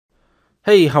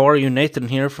Hey, how are you? Nathan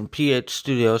here from PH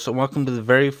Studios, and welcome to the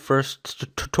very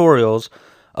first tutorials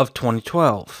of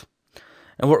 2012.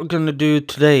 And what we're going to do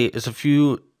today is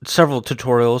several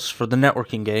tutorials for the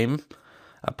networking game.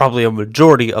 Probably a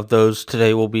majority of those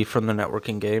today will be from the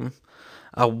networking game.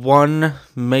 One,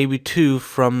 maybe two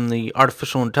from the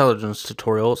artificial intelligence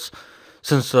tutorials,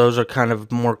 since those are kind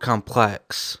of more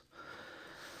complex.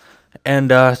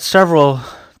 And several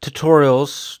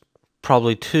tutorials,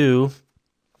 probably two,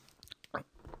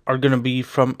 are going to be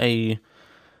from a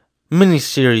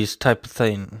mini-series type of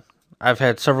thing. I've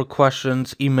had several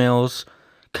questions, emails,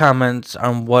 comments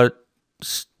on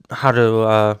how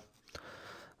to,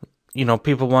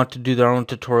 people want to do their own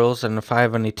tutorials, and if I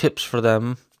have any tips for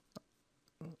them,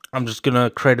 I'm just going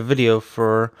to create a video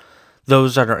for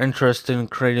those that are interested in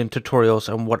creating tutorials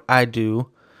and what I do,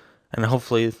 and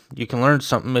hopefully you can learn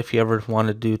something if you ever want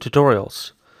to do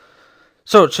tutorials.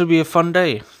 So it should be a fun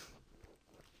day.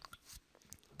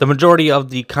 The majority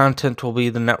of the content will be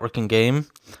the networking game,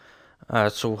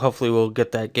 so hopefully we'll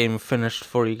get that game finished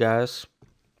for you guys.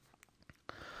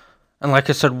 And like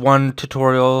I said, one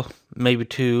tutorial, maybe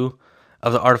two,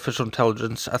 of the artificial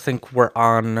intelligence. I think we're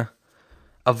on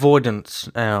avoidance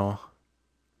now.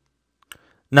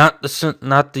 Not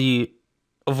the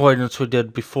avoidance we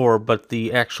did before, but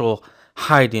the actual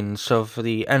hiding. So if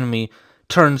the enemy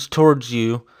turns towards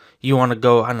you, you want to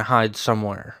go and hide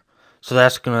somewhere. So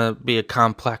that's going to be a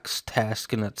complex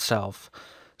task in itself.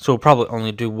 So we'll probably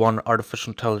only do one artificial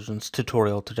intelligence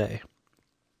tutorial today.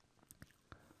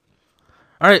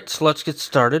 Alright, so let's get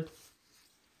started.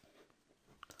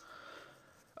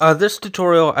 This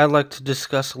tutorial, I'd like to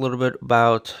discuss a little bit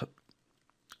about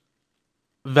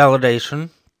validation.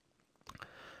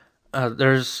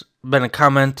 There's been a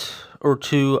comment or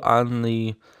two on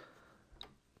the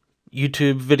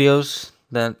YouTube videos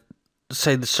that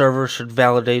say the server should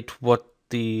validate what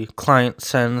the client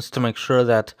sends to make sure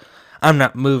that I'm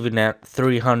not moving at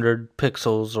 300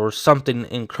 pixels or something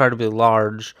incredibly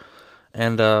large.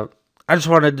 And I just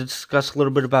wanted to discuss a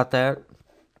little bit about that.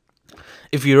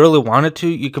 If you really wanted to,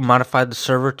 you can modify the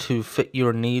server to fit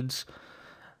your needs,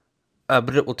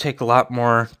 but it will take a lot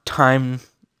more time.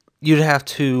 You'd have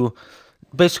to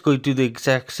basically do the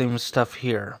exact same stuff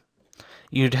here.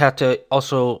 You'd have to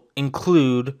also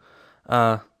include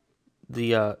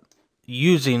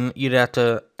you'd have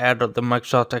to add the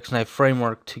Microsoft XNA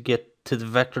framework to get to the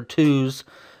vector 2s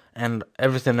and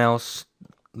everything else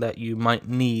that you might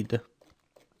need.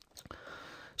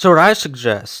 So what I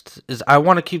suggest is I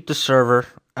want to keep the server.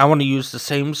 I want to use the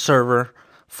same server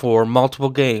for multiple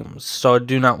games. So I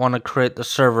do not want to create the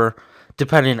server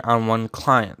depending on one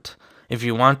client. If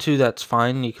you want to, that's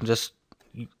fine. You can just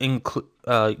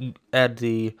add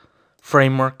the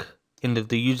framework into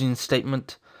the using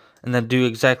statement and then do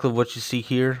exactly what you see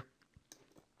here,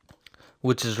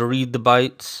 which is read the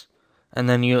bytes, and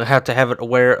then you have to have it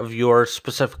aware of your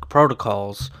specific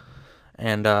protocols.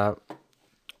 And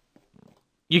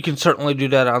you can certainly do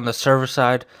that on the server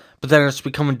side, but then it's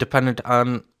becoming dependent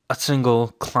on a single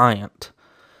client.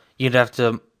 You'd have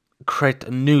to create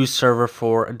a new server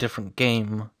for a different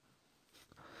game.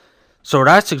 So what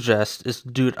I suggest is to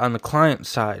do it on the client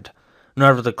side.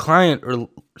 Whenever the client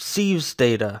receives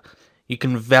data, you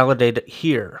can validate it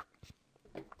here.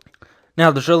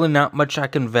 Now, there's really not much I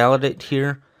can validate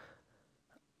here.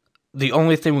 The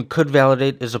only thing we could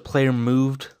validate is a player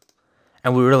moved,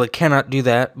 and we really cannot do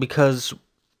that because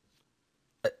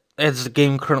as the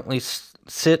game currently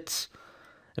sits,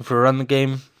 if we run the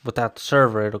game without the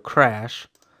server, it'll crash.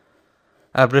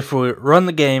 But if we run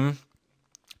the game,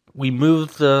 we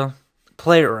move the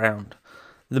player around.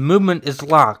 The movement is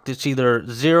locked. It's either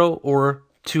 0 or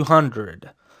 200.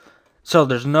 So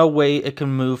there's no way it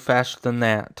can move faster than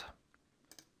that.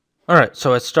 Alright,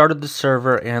 so I started the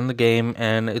server and the game,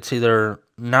 and it's either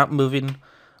not moving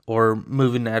or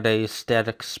moving at a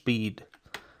static speed.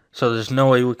 So there's no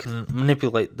way we can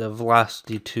manipulate the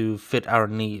velocity to fit our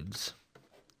needs.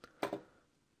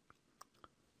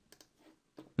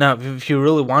 Now, if you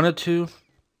really wanted to,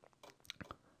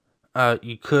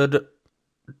 you could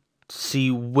see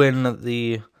when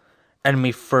the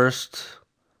enemy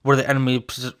where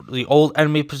the old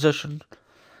enemy position.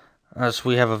 So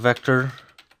we have a vector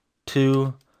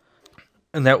 2,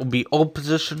 and that will be old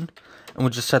position, and we'll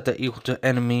just set that equal to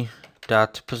enemy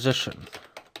dot position.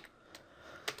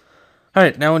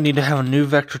 Alright, now we need to have a new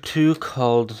vector 2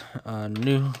 called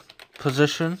new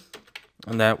position,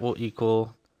 and that will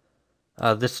equal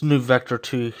this new vector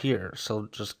 2 here. So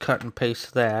just cut and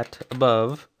paste that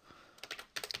above.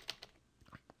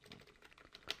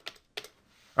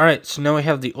 Alright, so now we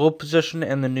have the old position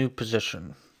and the new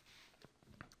position.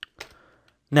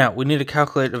 Now we need to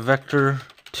calculate a vector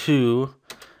 2,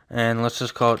 and let's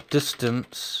just call it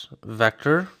distance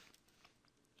vector,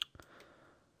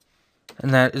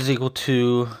 and that is equal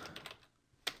to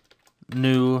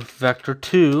new vector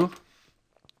 2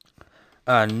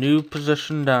 new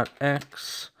position dot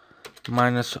x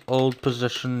minus old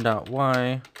position dot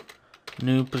y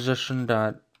new position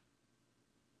dot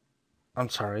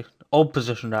old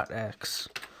position dot x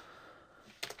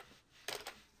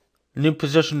new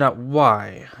position dot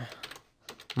y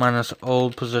minus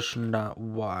old position dot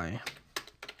y.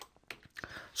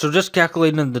 So just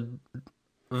calculating the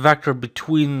vector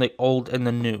between the old and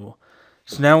the new.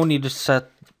 So now we need to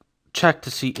check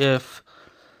to see if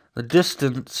the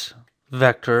distance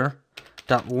vector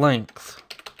dot length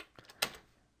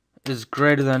is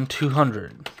greater than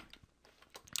 200.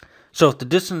 So if the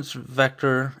distance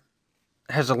vector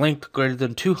has a length greater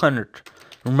than 200,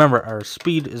 remember our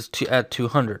speed is at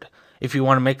 200. If you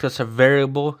want to make this a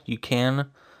variable, you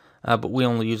can, but we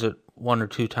only use it 1 or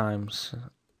 2 times.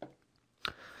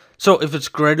 So if it's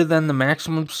greater than the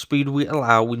maximum speed we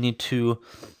allow, we need to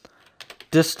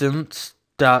distance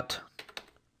dot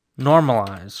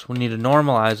normalize. We need to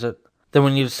normalize it. Then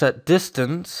we need to set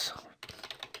distance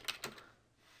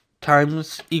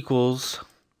times equals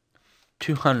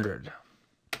 200.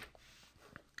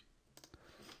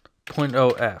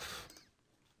 0.0f.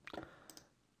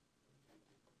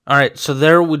 Alright, so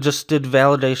there we just did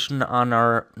validation on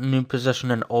our new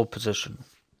position and old position.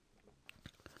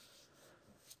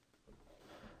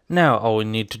 Now all we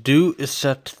need to do is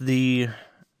set the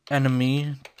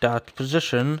enemy dot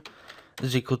position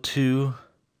is equal to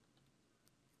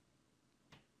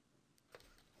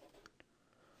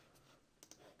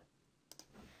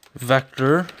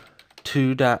vector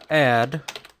 2 dot add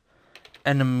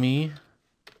enemy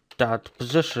dot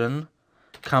position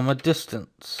comma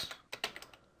distance.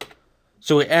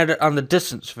 So we add it on the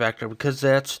distance vector because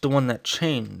that's the one that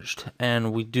changed,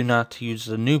 and we do not use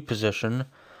the new position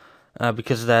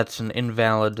because that's an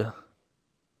invalid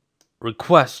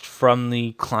request from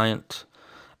the client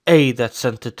A that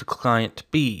sent it to client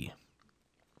B.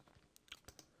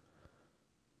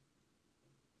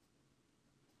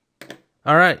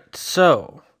 Alright,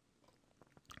 so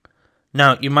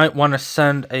now you might want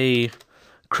to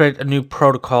create a new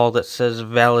protocol that says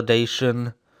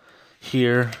validation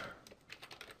here,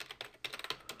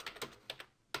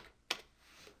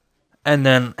 and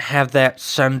then have that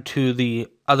send to the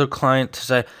other client to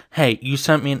say, hey, you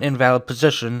sent me an invalid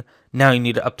position, now you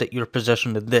need to update your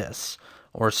position to this,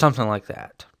 or something like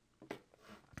that.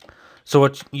 So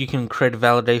you can create a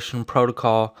validation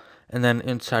protocol, and then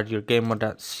inside your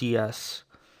game1.cs,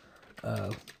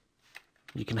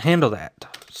 you can handle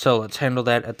that. So let's handle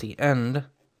that at the end.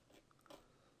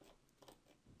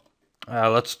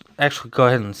 Let's actually go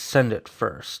ahead and send it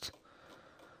first.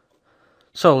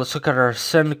 So let's look at our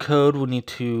send code. We need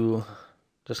to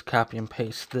just copy and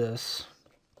paste this.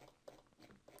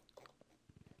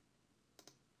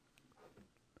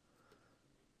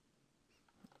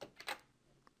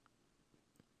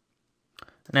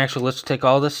 And actually, let's take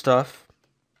all this stuff.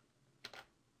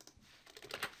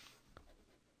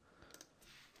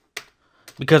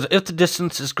 Because if the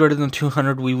distance is greater than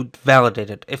 200, we would validate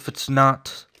it. If it's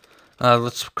not,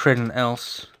 let's create an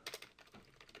else.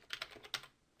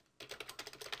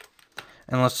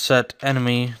 And let's set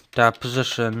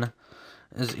enemy.position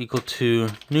is equal to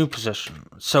new position.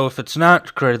 So if it's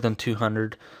not greater than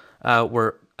 200,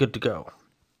 we're good to go.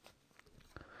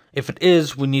 If it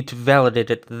is, we need to validate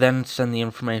it, then send the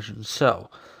information. So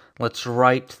let's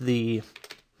write the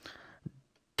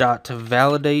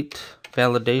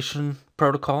 .validation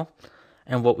protocol,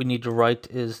 and what we need to write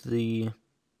is the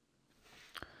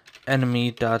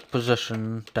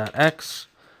enemy.position.x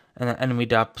and the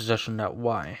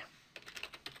enemy.position.y.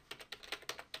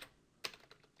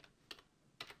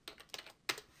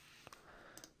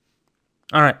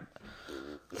 Alright,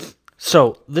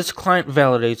 so this client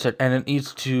validates it, and it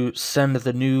needs to send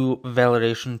the new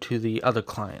validation to the other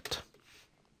client.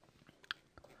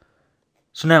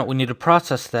 So now we need to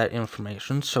process that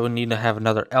information, so we need to have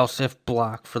another else if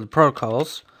block for the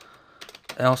protocols.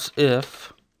 Else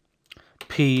if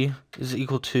p is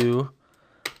equal to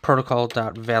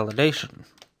protocol.validation.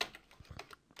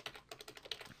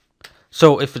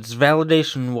 So if it's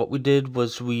validation, what we did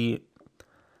was we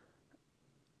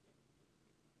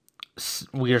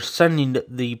are sending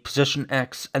the position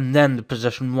X and then the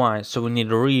position Y. So we need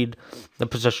to read the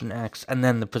position X and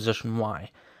then the position Y.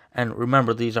 And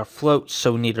remember, these are floats,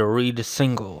 so we need to read a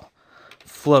single.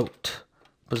 Float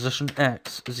position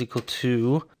X is equal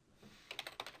to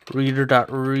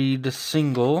reader.read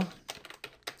single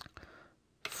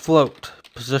float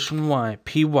position y,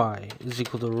 py, is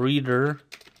equal to reader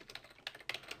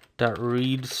dot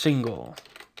read single.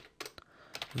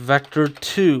 Vector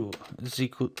 2 is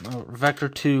equal, vector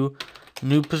 2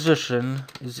 new position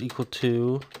is equal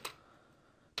to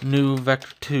new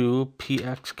vector 2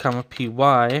 px comma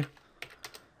py.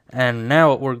 And now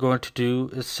what we're going to do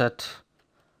is set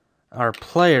our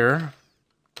player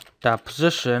dot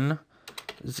position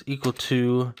is equal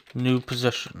to new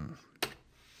position.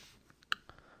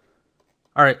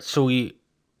 Alright, so we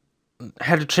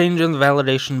had to change in the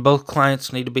validation. Both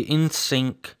clients need to be in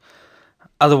sync.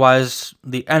 Otherwise,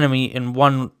 the enemy in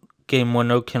one game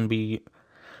window can be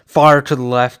far to the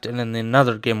left, and in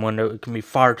another game window, it can be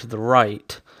far to the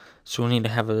right. So we need to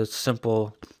have a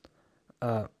simple,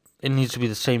 it needs to be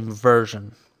the same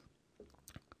version,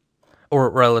 or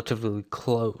relatively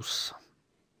close.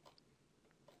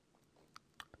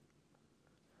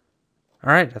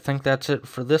 Alright, I think that's it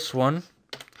for this one.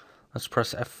 Let's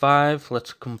press F5,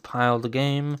 let's compile the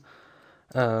game.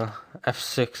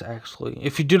 F6 actually.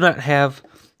 If you do not have,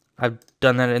 I've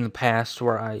done that in the past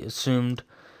where I assumed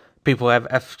people have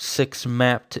F6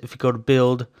 mapped. If you go to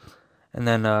build and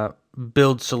then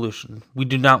build solution, we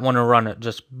do not want to run it,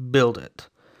 just build it.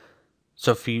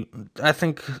 So if you, I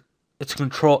think it's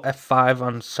Control F5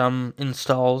 on some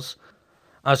installs.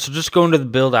 So just go into the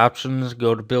build options,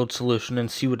 go to build solution, and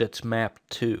see what it's mapped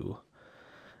to.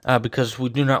 Because we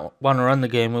do not want to run the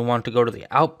game, we want to go to the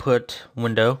output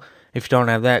window. If you don't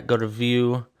have that, go to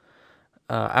view,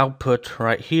 output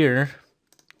right here.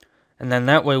 And then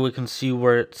that way we can see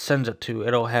where it sends it to.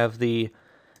 It'll have the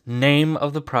name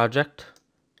of the project.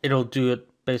 It'll do it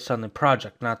based on the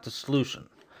project, not the solution.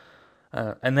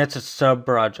 And that's a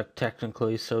sub-project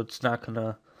technically, so it's not going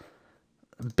to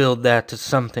build that to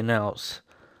something else.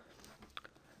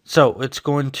 So it's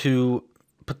going to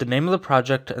put the name of the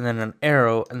project and then an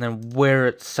arrow and then where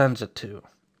it sends it to.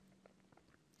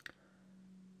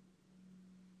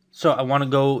 So I want to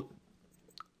go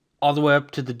all the way up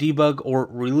to the debug or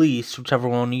release, whichever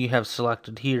one you have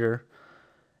selected here,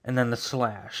 and then the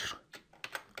slash.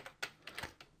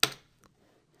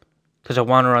 Because I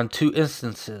want to run 2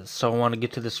 instances, so I want to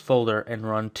get to this folder and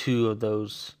run 2 of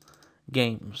those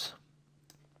games.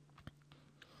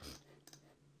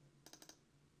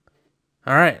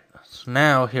 Alright, so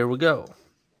now here we go.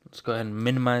 Let's go ahead and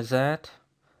minimize that.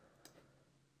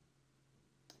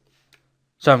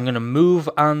 So I'm going to move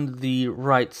on the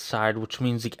right side, which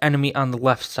means the enemy on the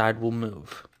left side will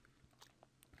move.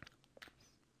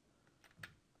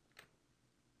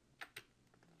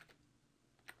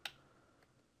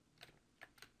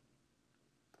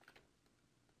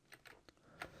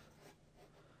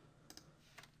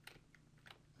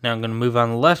 Now I'm going to move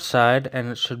on the left side, and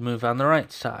it should move on the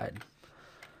right side.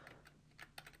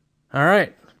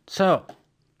 Alright, so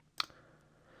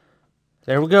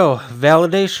there we go,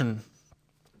 validation.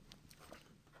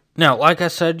 Now, like I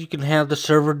said, you can have the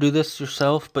server do this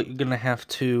yourself, but you're going to have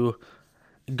to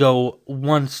go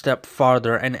one step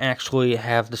farther and actually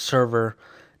have the server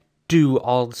do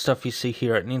all the stuff you see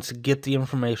here. It needs to get the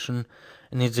information,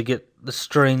 it needs to get the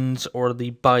strings or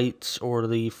the bytes or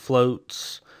the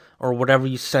floats or whatever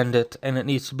you send it, and it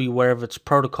needs to be aware of its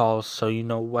protocols so you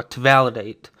know what to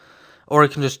validate. Or you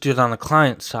can just do it on the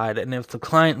client side, and if the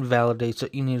client validates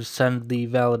it, you need to send the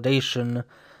validation.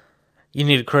 You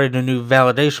need to create a new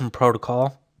validation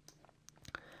protocol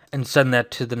and send that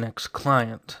to the next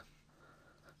client,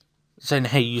 saying,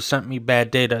 hey, you sent me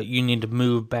bad data, you need to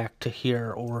move back to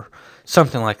here, or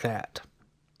something like that.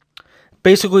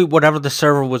 Basically, whatever the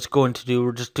server was going to do,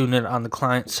 we're just doing it on the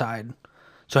client side,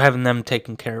 so having them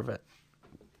taking care of it.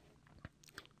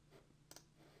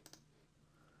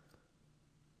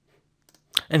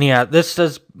 And yeah, this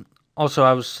does, also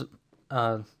I was,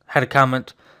 had a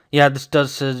comment, yeah, this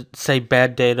does say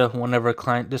bad data whenever a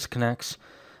client disconnects,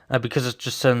 because it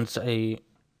just sends a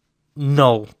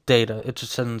null data. It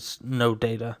just sends no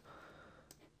data,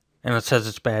 and it says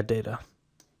it's bad data.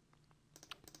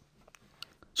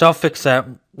 So I'll fix that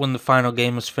when the final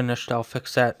game is finished. I'll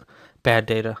fix that bad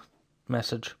data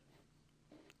message.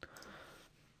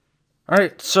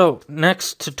 Alright, so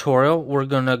next tutorial, we're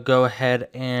going to go ahead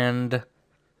and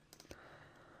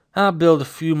build a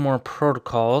few more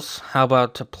protocols. How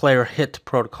about a player hit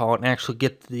protocol and actually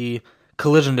get the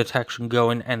collision detection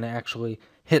going and actually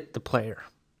hit the player.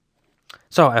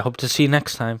 So I hope to see you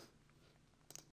next time.